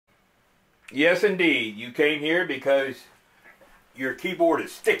Yes, indeed. You came here because your keyboard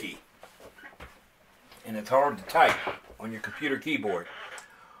is sticky and it's hard to type on your computer keyboard.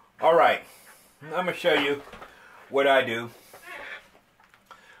 Alright, I'm going to show you what I do.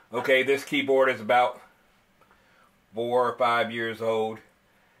 Okay, this keyboard is about 4 or 5 years old,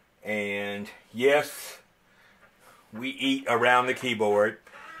 and yes, we eat around the keyboard.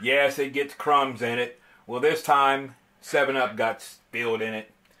 Yes, it gets crumbs in it. Well, this time 7-Up got spilled in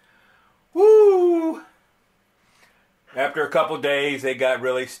it. Woo! After a couple days, they got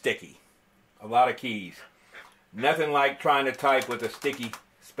really sticky. A lot of keys. Nothing like trying to type with a sticky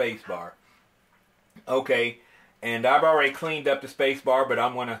space bar. Okay, and I've already cleaned up the space bar, but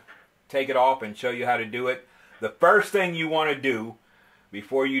I'm going to take it off and show you how to do it. The first thing you want to do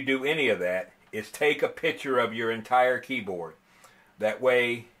before you do any of that is take a picture of your entire keyboard. That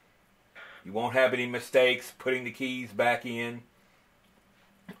way you won't have any mistakes putting the keys back in.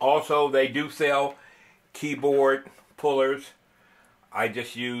 Also, they do sell keyboard pullers. I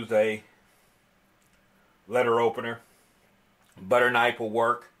just use a letter opener. Butter knife will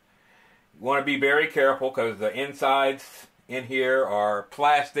work. You want to be very careful because the insides in here are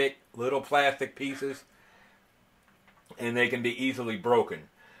plastic, little plastic pieces, and they can be easily broken.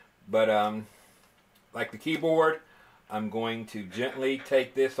 But like the keyboard, I'm going to gently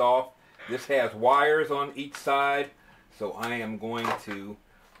take this off. This has wires on each side, so I am going to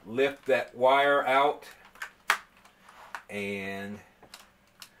lift that wire out, and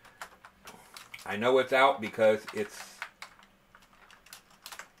I know it's out because it's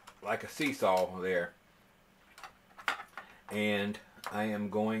like a seesaw there. And I am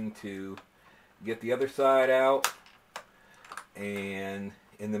going to get the other side out, and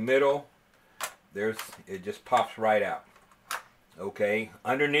in the middle it just pops right out. Okay,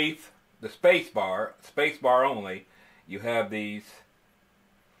 underneath the space bar only, you have these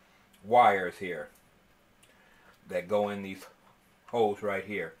wires here that go in these holes right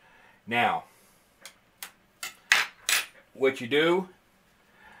here. Now, what you do,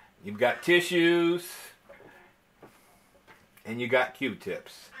 you've got tissues and you got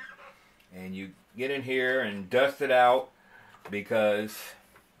Q-tips, and you get in here and dust it out, because,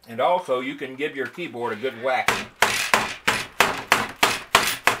 and also you can give your keyboard a good whacking.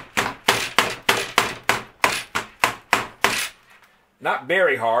 Not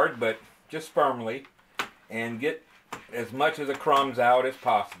very hard, but just firmly, and get as much of the crumbs out as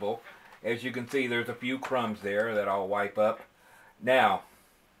possible. As you can see, there's a few crumbs there that I'll wipe up. Now,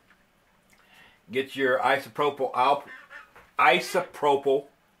 get your isopropyl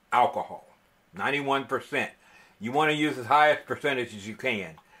alcohol, 91%. You want to use as high a percentage as you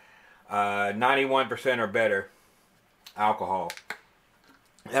can. 91% or better alcohol.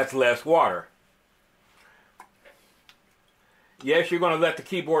 That's less water. Yes, you're going to let the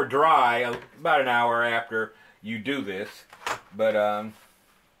keyboard dry about an hour after you do this, but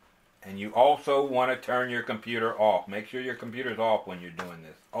and you also want to turn your computer off. Make sure your computer's off when you're doing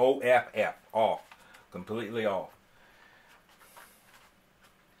this. OFF, off, completely off.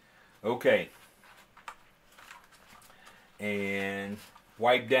 Okay, and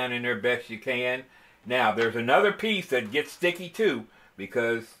wipe down in there best you can. Now, there's another piece that gets sticky too,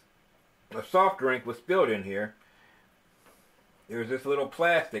 because a soft drink was spilled in here. There's this little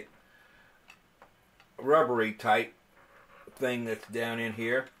plastic rubbery type thing that's down in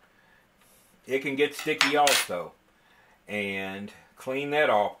here. It can get sticky also, and clean that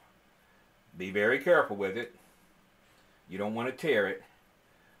off. Be very careful with it. You don't want to tear it,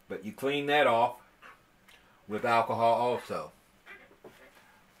 but you clean that off with alcohol also.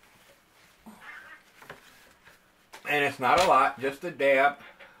 And it's not a lot, just a dab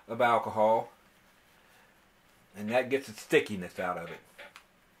of alcohol, and that gets the stickiness out of it.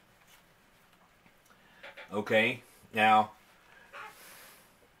 Okay, now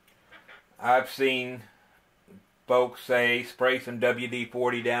I've seen folks say spray some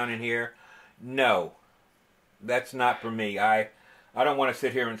WD-40 down in here. No, that's not for me. I don't want to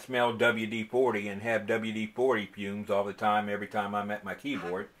sit here and smell WD-40 and have WD-40 fumes all the time, every time I'm at my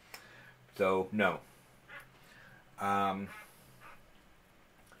keyboard. So, no.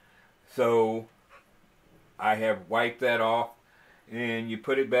 So, I have wiped that off, and you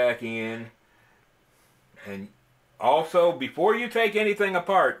put it back in. And also, before you take anything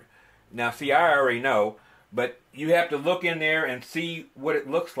apart, now see, I already know, but you have to look in there and see what it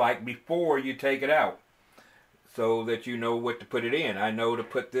looks like before you take it out, so that you know what to put it in. I know to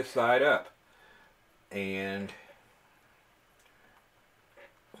put this side up, and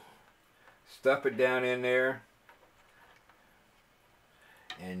stuff it down in there,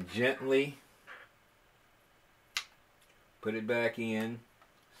 and gently put it back in,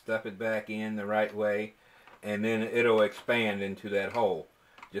 stuff it back in the right way, and then it'll expand into that hole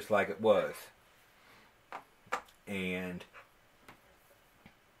just like it was. And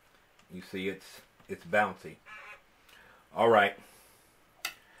you see it's bouncy. All right.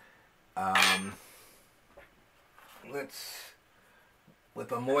 Let's,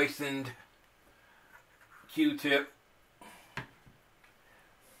 with a moistened Q-tip,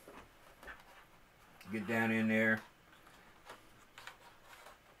 get down in there.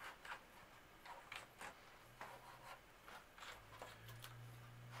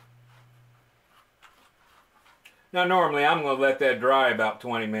 Now normally I'm going to let that dry about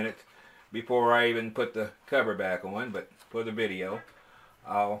 20 minutes before I even put the cover back on, but for the video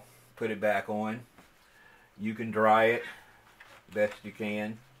I'll put it back on. You can dry it best you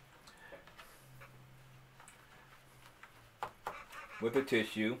can with a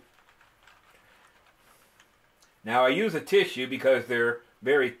tissue. Now I use a tissue because they're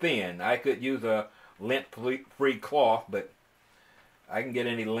very thin. I could use a lint-free cloth, but I can get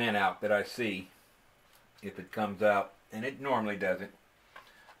any lint out that I see if it comes out, and it normally doesn't.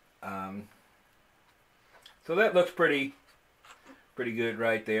 So that looks pretty good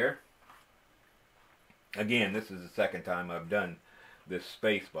right there. Again, this is the second time I've done this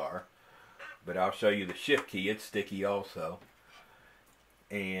space bar, but I'll show you the shift key. It's sticky also,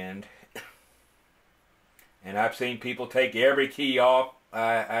 and I've seen people take every key off.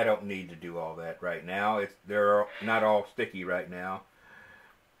 I don't need to do all that right now. They're not all sticky right now.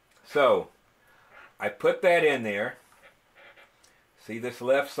 So I put that in there. See this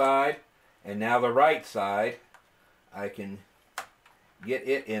left side, and now the right side. I can get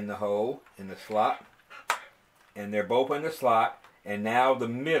it in the hole, in the slot, and they're both in the slot, and now the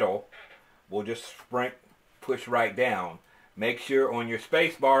middle will just push right down. Make sure on your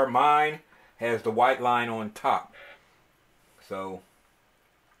space bar, mine has the white line on top, so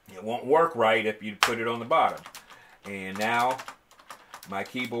it won't work right if you put it on the bottom. And now my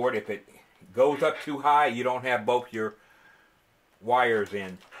keyboard, if it goes up too high, you don't have both your wires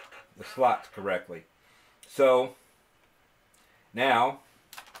in the slots correctly. So now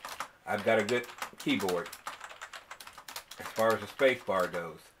I've got a good keyboard as far as the space bar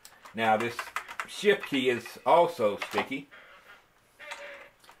goes. Now this shift key is also sticky,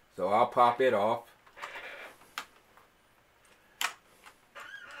 so I'll pop it off,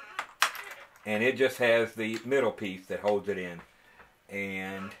 and it just has the middle piece that holds it in.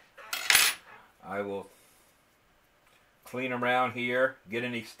 And I will clean around here, get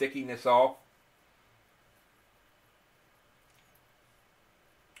any stickiness off.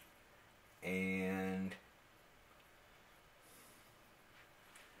 And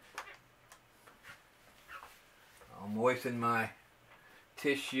I'll moisten my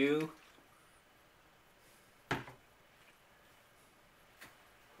tissue.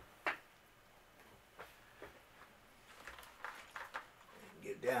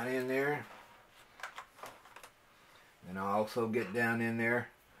 Get down in there. And I'll also get down in there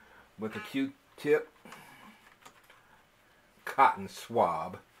with a Q-tip, cotton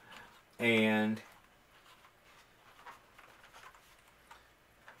swab, and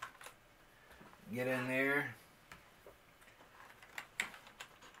get in there.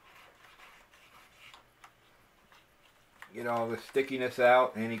 Get all the stickiness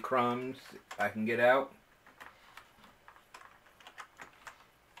out, any crumbs I can get out.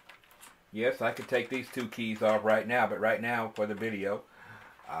 Yes, I could take these two keys off right now, but right now for the video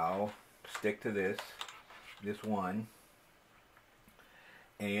I'll stick to this one,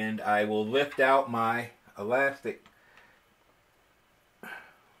 and I will lift out my elastic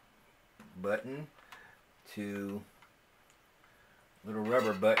button to little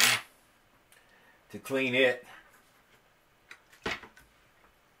rubber button to clean it.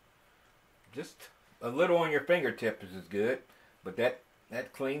 Just a little on your fingertip is good, but that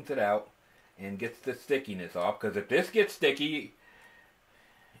cleans it out and gets the stickiness off, because if this gets sticky,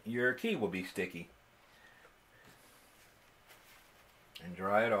 your key will be sticky. And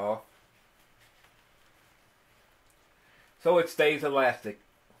dry it off so it stays elastic,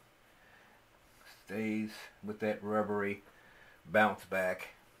 stays with that rubbery bounce back.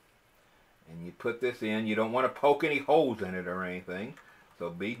 And you put this in. You don't want to poke any holes in it or anything, so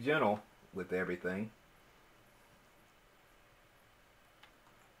be gentle with everything.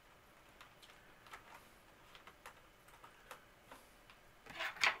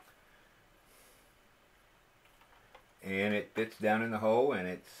 And it fits down in the hole, and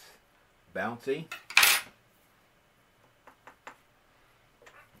it's bouncy.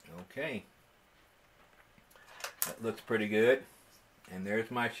 Okay, that looks pretty good. And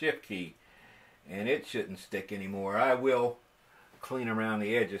there's my shift key, and it shouldn't stick anymore. I will clean around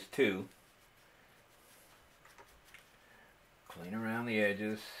the edges too. Clean around the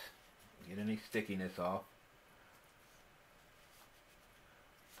edges, get any stickiness off.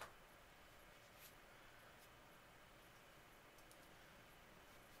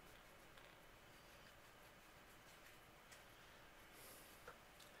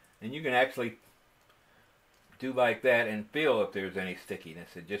 And you can actually do like that and feel if there's any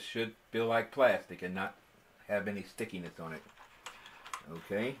stickiness. It just should feel like plastic and not have any stickiness on it.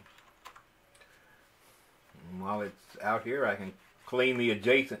 Okay. And while it's out here, I can clean the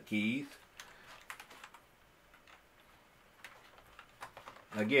adjacent keys.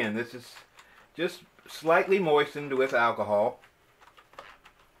 Again, this is just slightly moistened with alcohol.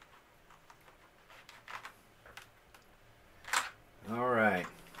 Alright,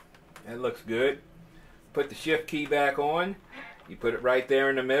 that looks good. Put the shift key back on. You put it right there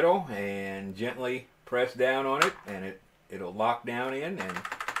in the middle and gently press down on it, and it'll lock down in, and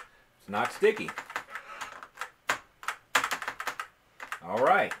it's not sticky.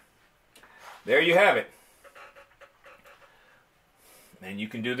 Alright, there you have it. And you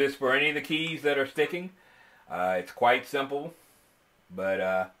can do this for any of the keys that are sticking. It's quite simple,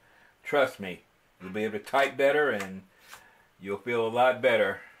 but trust me, you'll be able to type better and you'll feel a lot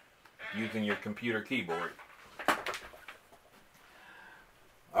better using your computer keyboard.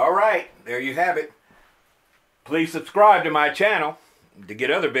 Alright, there you have it. Please subscribe to my channel to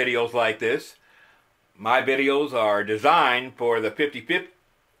get other videos like this. My videos are designed for the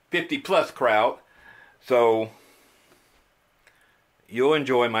 50 plus crowd, so you'll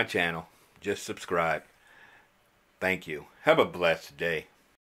enjoy my channel. Just subscribe. Thank you. Have a blessed day.